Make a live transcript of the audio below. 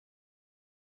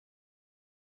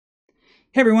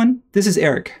Hey everyone, this is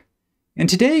Eric. And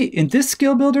today in this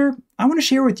skill builder, I want to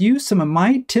share with you some of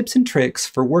my tips and tricks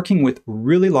for working with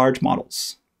really large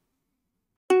models.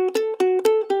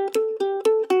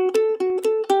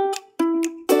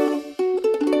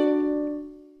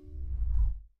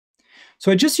 So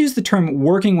I just used the term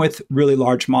working with really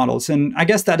large models, and I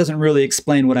guess that doesn't really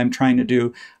explain what I'm trying to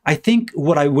do. I think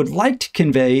what I would like to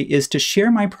convey is to share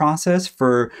my process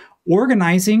for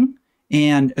organizing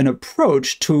and an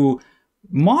approach to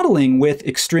modeling with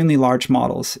extremely large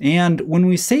models. And when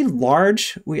we say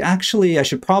large, I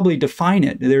should probably define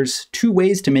it. There's two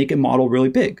ways to make a model really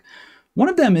big. One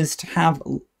of them is to have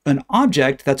an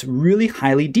object that's really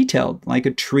highly detailed, like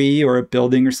a tree or a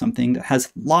building or something that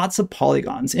has lots of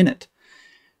polygons in it.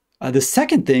 The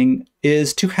second thing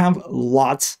is to have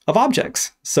lots of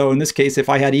objects. So in this case, if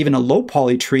I had even a low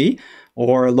poly tree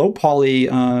or a low poly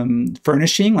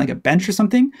furnishing, like a bench or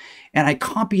something, and I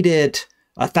copied it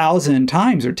 1,000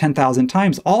 times or 10,000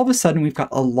 times, all of a sudden we've got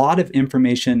a lot of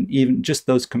information, even just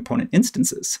those component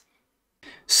instances.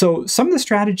 So some of the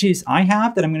strategies I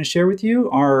have that I'm going to share with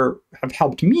you have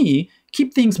helped me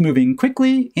keep things moving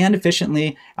quickly and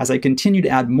efficiently as I continue to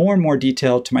add more and more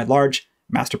detail to my large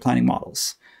master planning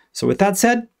models. So with that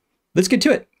said, let's get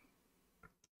to it.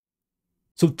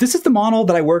 So this is the model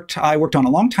that I worked on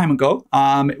a long time ago.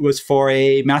 It was for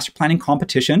a master planning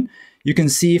competition. You can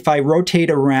see if I rotate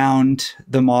around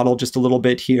the model just a little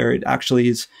bit here, it actually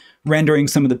is rendering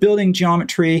some of the building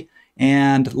geometry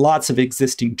and lots of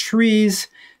existing trees.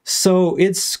 So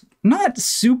it's not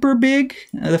super big.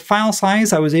 The file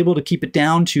size, I was able to keep it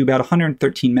down to about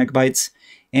 113 megabytes,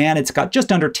 and it's got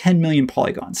just under 10 million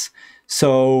polygons.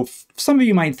 So some of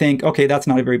you might think, okay, that's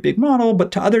not a very big model,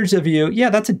 but to others of you, yeah,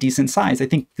 that's a decent size. I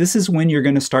think this is when you're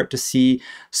going to start to see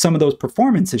some of those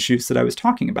performance issues that I was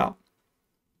talking about.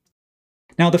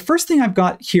 Now, the first thing I've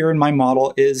got here in my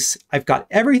model is I've got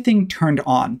everything turned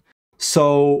on.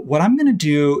 So what I'm going to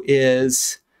do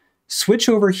is switch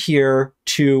over here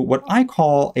to what I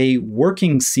call a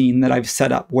working scene that I've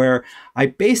set up, where I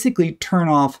basically turn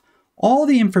off all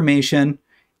the information.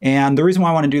 And the reason why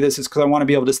I want to do this is because I want to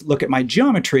be able to look at my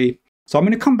geometry. So I'm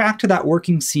going to come back to that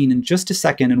working scene in just a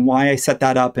second and why I set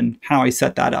that up and how I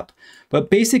set that up. But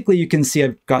basically you can see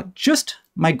I've got just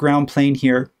my ground plane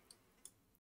here.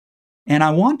 And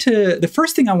the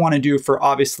first thing I want to do for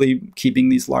obviously keeping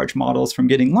these large models from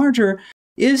getting larger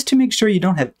is to make sure you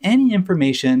don't have any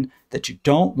information that you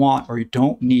don't want or you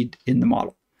don't need in the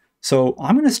model. So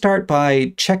I'm going to start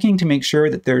by checking to make sure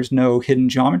that there's no hidden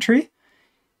geometry.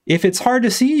 If it's hard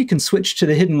to see, you can switch to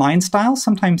the hidden line style.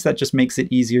 Sometimes that just makes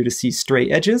it easier to see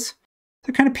straight edges.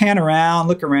 So kind of pan around,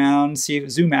 look around,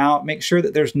 zoom out, make sure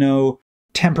that there's no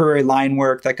temporary line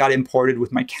work that got imported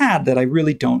with my CAD that I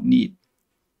really don't need.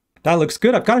 That looks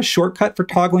good. I've got a shortcut for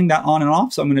toggling that on and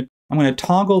off, so I'm going to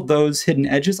toggle those hidden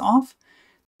edges off.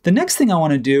 The next thing I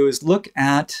want to do is look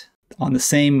at, on the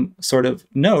same sort of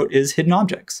note, is hidden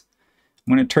objects.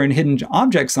 I'm going to turn hidden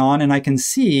objects on, and I can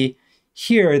see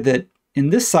here that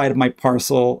in this side of my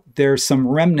parcel, there's some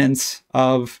remnants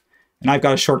of, and I've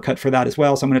got a shortcut for that as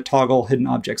well, so I'm going to toggle hidden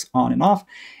objects on and off.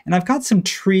 And I've got some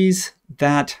trees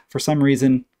that, for some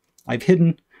reason, I've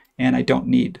hidden and I don't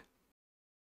need.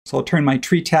 So I'll turn my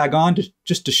tree tag on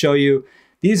just to show you,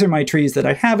 these are my trees that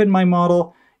I have in my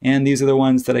model, and these are the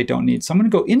ones that I don't need. So I'm going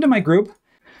to go into my group.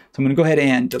 So I'm going to go ahead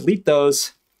and delete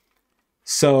those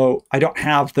so I don't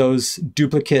have those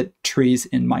duplicate trees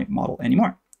in my model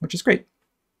anymore, which is great.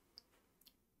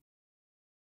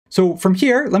 So from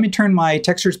here, let me turn my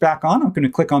textures back on. I'm going to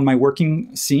click on my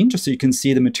working scene just so you can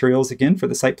see the materials again for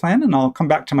the site plan, and I'll come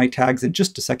back to my tags in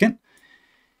just a second.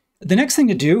 The next thing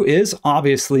to do is,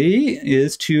 obviously,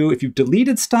 if you've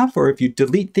deleted stuff or if you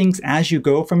delete things as you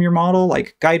go from your model,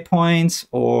 like guide points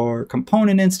or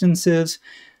component instances,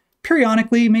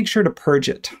 periodically make sure to purge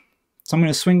it. So I'm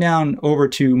going to swing down over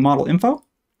to Model Info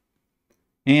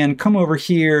and come over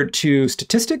here to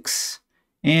Statistics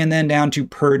and then down to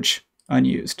Purge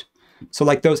Unused. So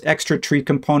like those extra tree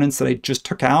components that I just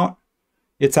took out,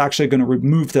 it's actually going to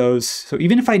remove those. So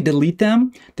even if I delete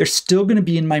them, they're still going to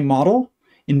be in my model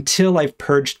until I've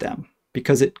purged them,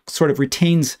 because it sort of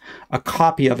retains a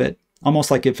copy of it,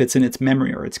 almost like if it's in its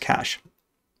memory or its cache.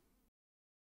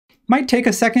 Might take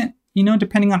a second,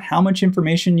 depending on how much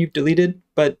information you've deleted,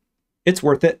 but it's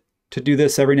worth it to do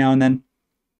this every now and then.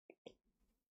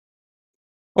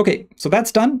 Okay, so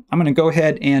that's done. I'm going to go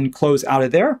ahead and close out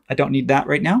of there. I don't need that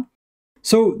right now.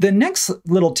 So the next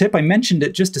little tip, I mentioned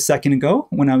it just a second ago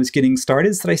when I was getting started,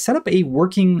 is that I set up a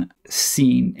working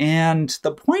scene. And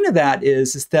the point of that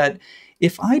is that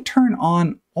if I turn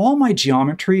on all my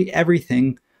geometry,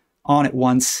 everything on at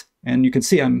once, and you can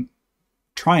see I'm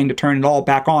trying to turn it all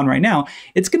back on right now,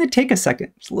 it's going to take a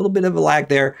second. There's a little bit of a lag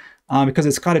there because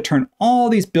it's got to turn all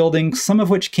these buildings, some of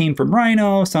which came from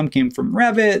Rhino, some came from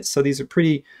Revit. So these are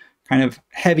pretty kind of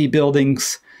heavy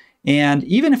buildings. And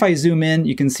even if I zoom in,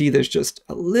 you can see there's just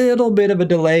a little bit of a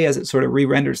delay as it sort of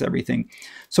re-renders everything.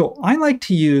 So I like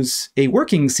to use a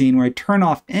working scene where I turn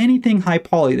off anything high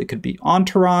poly that could be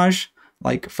entourage,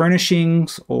 like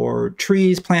furnishings or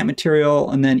trees, plant material.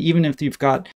 And then even if you've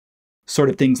got sort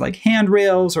of things like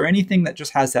handrails or anything that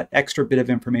just has that extra bit of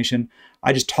information,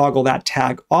 I just toggle that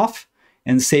tag off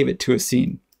and save it to a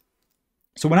scene.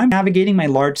 So when I'm navigating my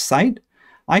large site,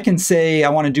 I can say I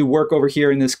want to do work over here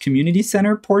in this community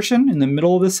center portion in the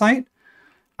middle of the site.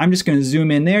 I'm just going to zoom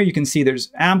in there. You can see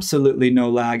there's absolutely no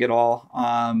lag at all.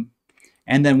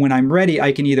 And then when I'm ready,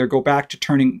 I can either go back to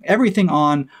turning everything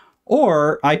on,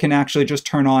 or I can actually just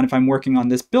turn on, if I'm working on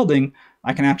this building,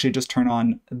 I can actually just turn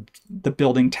on the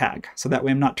building tag. So that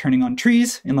way I'm not turning on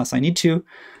trees unless I need to.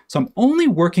 So I'm only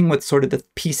working with sort of the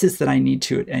pieces that I need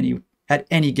to at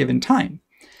any given time.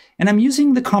 And I'm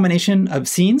using the combination of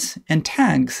scenes and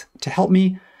tags to help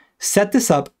me set this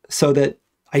up so that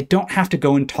I don't have to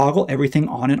go and toggle everything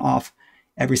on and off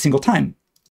every single time.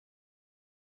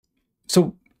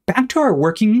 So back to our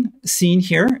working scene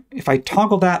here. If I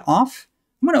toggle that off,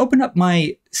 I'm going to open up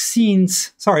my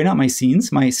scenes, sorry, not my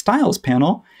scenes, my styles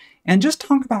panel, and just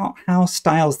talk about how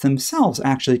styles themselves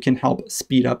actually can help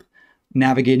speed up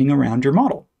navigating around your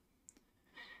model.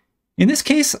 In this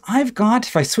case, I've got,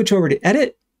 if I switch over to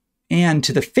edit and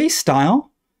to the face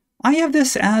style, I have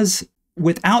this as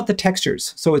without the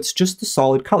textures. So it's just the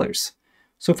solid colors.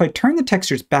 So if I turn the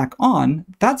textures back on,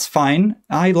 that's fine.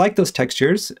 I like those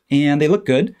textures and they look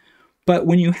good. But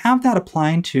when you have that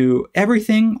applying to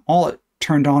everything, all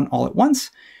turned on all at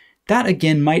once, that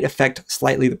again might affect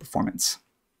slightly the performance.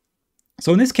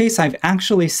 So in this case, I've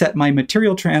actually set my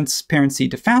material transparency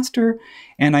to faster,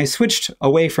 and I switched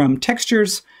away from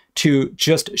textures to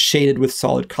just shaded with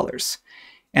solid colors.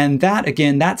 And that,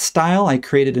 again, that style, I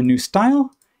created a new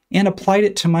style and applied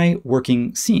it to my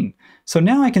working scene. So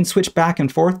now I can switch back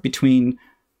and forth between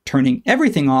turning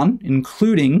everything on,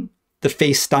 including the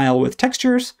face style with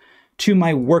textures, to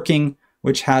my working,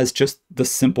 which has just the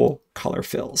simple color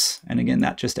fills. And again,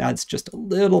 that just adds just a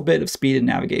little bit of speed and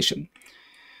navigation.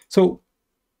 So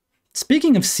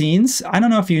speaking of scenes, I don't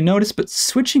know if you noticed, but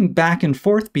switching back and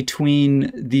forth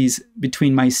between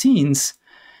my scenes,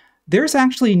 there's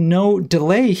actually no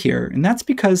delay here. And that's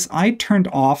because I turned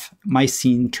off my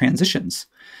scene transitions.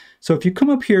 So if you come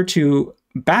up here to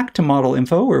back to model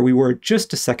info, where we were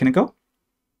just a second ago,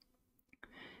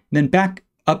 then back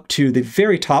up to the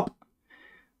very top,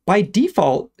 by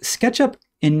default, SketchUp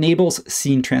enables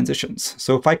scene transitions.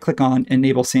 So if I click on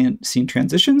enable scene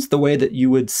transitions, the way that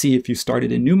you would see if you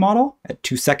started a new model at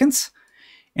 2 seconds,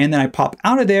 and then I pop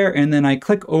out of there and then I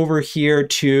click over here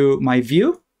to my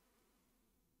view,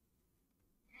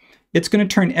 it's going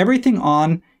to turn everything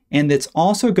on, and it's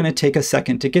also going to take a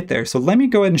second to get there. So let me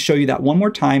go ahead and show you that one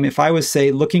more time. If I was,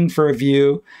 say, looking for a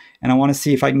view, and I want to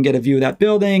see if I can get a view of that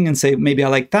building and say, maybe I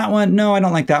like that one. No, I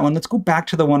don't like that one. Let's go back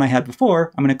to the one I had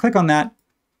before. I'm going to click on that.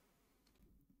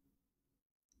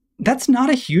 That's not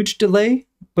a huge delay,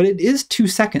 but it is 2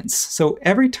 seconds. So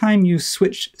every time you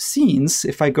switch scenes,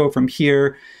 if I go from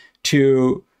here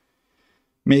to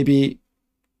maybe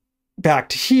back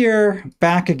to here,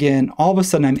 back again, all of a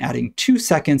sudden I'm adding 2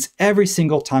 seconds every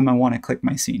single time I want to click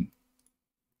my scene.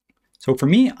 So for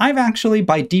me, I've actually,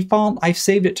 by default, I've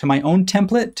saved it to my own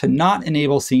template to not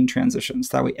enable scene transitions.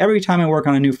 That way, every time I work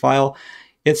on a new file,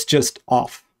 it's just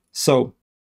off. So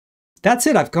that's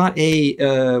it. I've got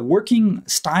a working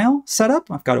style set up.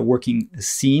 I've got a working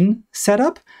scene set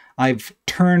up. I've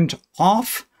turned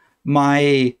off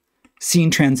my scene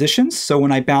transitions. So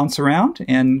when I bounce around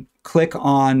and click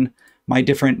on my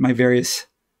various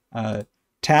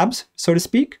tabs, so to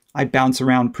speak, I bounce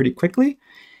around pretty quickly.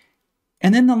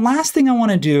 And then the last thing I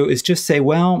want to do is just say,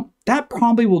 well, that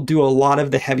probably will do a lot of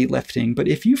the heavy lifting. But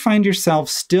if you find yourself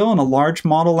still in a large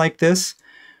model like this,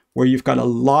 where you've got a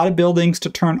lot of buildings to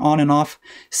turn on and off,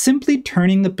 simply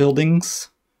turning the buildings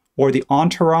or the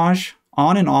entourage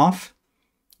on and off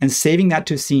and saving that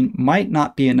to a scene might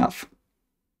not be enough.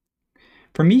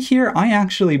 For me here, I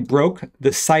actually broke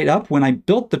the site up. When I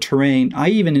built the terrain, I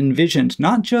even envisioned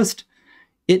not just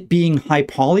it being high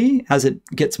poly as it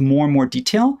gets more and more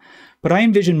detail, but I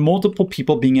envisioned multiple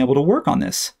people being able to work on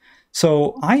this.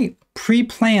 So I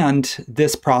pre-planned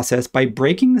this process by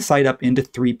breaking the site up into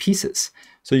 3 pieces.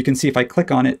 So you can see if I click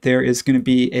on it, there is going to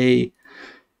be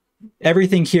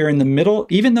everything here in the middle.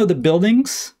 Even though the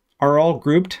buildings are all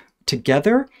grouped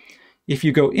together, if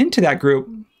you go into that group,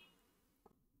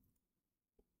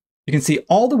 You can see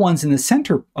all the ones in the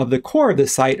center of the core of the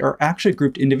site are actually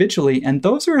grouped individually, and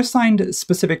those are assigned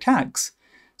specific tags.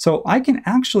 So I can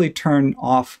actually turn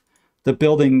off the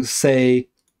buildings, say,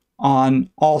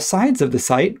 on all sides of the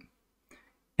site,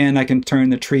 and I can turn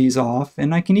the trees off,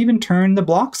 and I can even turn the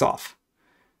blocks off.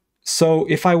 So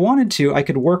if I wanted to, I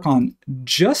could work on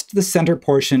just the center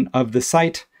portion of the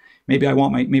site. Maybe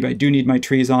I do need my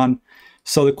trees on.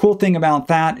 So the cool thing about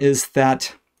that is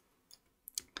that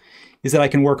I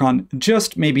can work on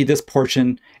just maybe this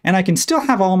portion, and I can still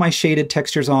have all my shaded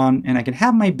textures on, and I can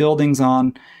have my buildings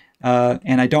on,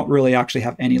 and I don't really actually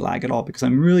have any lag at all because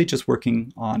I'm really just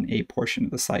working on a portion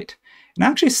of the site. And I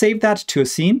actually saved that to a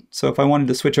scene. So if I wanted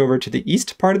to switch over to the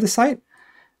east part of the site,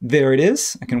 there it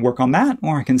is. I can work on that,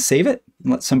 or I can save it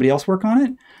and let somebody else work on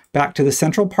it. Back to the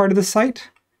central part of the site,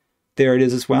 there it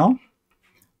is as well.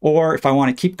 Or if I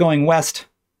want to keep going west,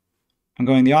 I'm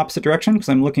going the opposite direction because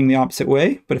I'm looking the opposite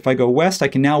way. But if I go west, I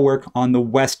can now work on the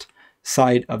west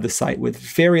side of the site with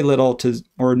very little to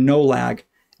or no lag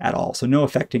at all. So no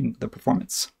affecting the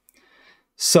performance.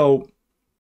 So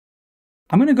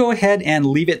I'm going to go ahead and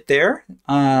leave it there.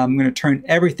 I'm going to turn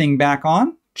everything back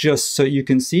on just so you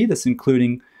can see this,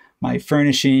 including my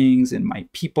furnishings and my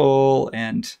people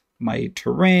and my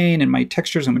terrain and my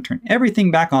textures. I'm going to turn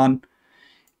everything back on.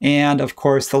 And of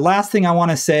course, the last thing I want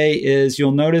to say is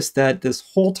you'll notice that this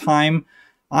whole time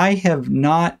I have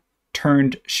not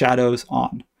turned shadows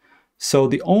on. So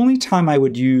the only time I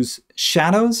would use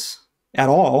shadows at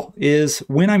all is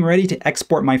when I'm ready to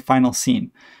export my final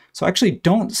scene. So I actually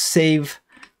don't save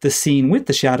the scene with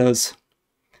the shadows.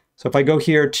 So if I go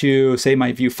here to, say,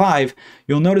 my view 5,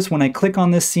 you'll notice when I click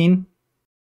on this scene,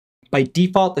 by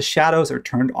default, the shadows are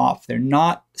turned off. They're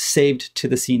not saved to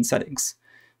the scene settings.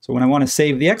 So when I want to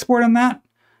save the export on that,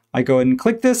 I go ahead and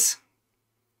click this.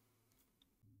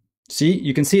 See,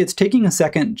 you can see it's taking a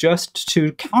second just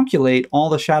to calculate all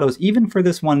the shadows, even for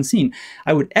this one scene.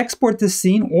 I would export this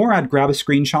scene, or I'd grab a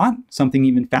screenshot, something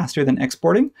even faster than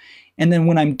exporting. And then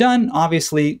when I'm done,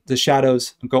 obviously the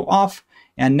shadows go off.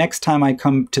 And next time I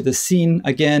come to the scene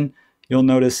again, you'll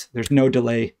notice there's no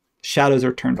delay. Shadows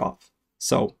are turned off.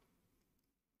 So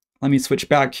let me switch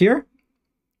back here.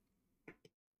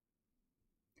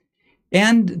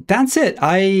 And that's it.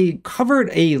 I covered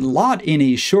a lot in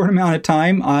a short amount of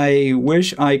time. I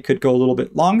wish I could go a little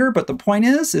bit longer, but the point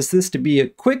is this to be a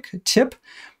quick tip.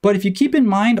 But if you keep in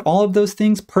mind all of those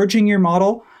things, purging your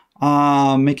model,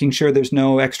 making sure there's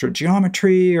no extra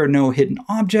geometry or no hidden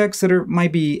objects that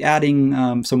might be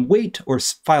adding some weight or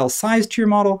file size to your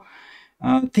model,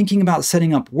 thinking about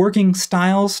setting up working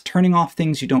styles, turning off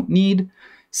things you don't need,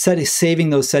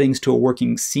 saving those settings to a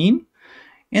working scene.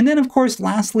 And then, of course,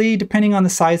 lastly, depending on the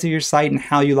size of your site and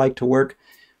how you like to work,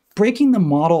 breaking the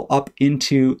model up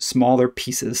into smaller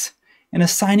pieces and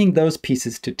assigning those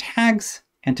pieces to tags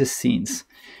and to scenes.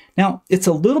 Now, it's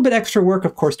a little bit extra work,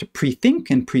 of course, to pre-think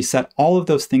and preset all of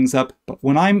those things up. But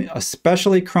when I'm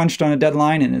especially crunched on a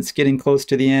deadline and it's getting close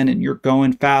to the end and you're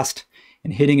going fast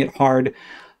and hitting it hard,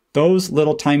 those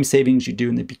little time savings you do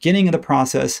in the beginning of the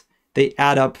process, they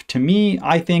add up to me,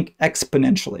 I think,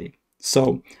 exponentially.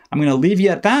 So I'm going to leave you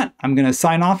at that. I'm going to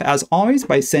sign off as always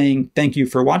by saying thank you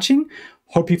for watching.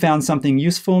 Hope you found something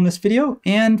useful in this video,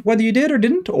 and whether you did or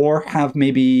didn't, or have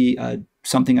maybe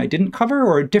something I didn't cover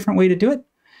or a different way to do it,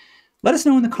 let us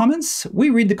know in the comments.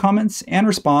 We read the comments and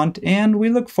respond, and we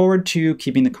look forward to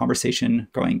keeping the conversation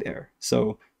going there.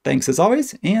 So thanks as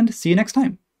always, and see you next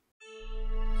time.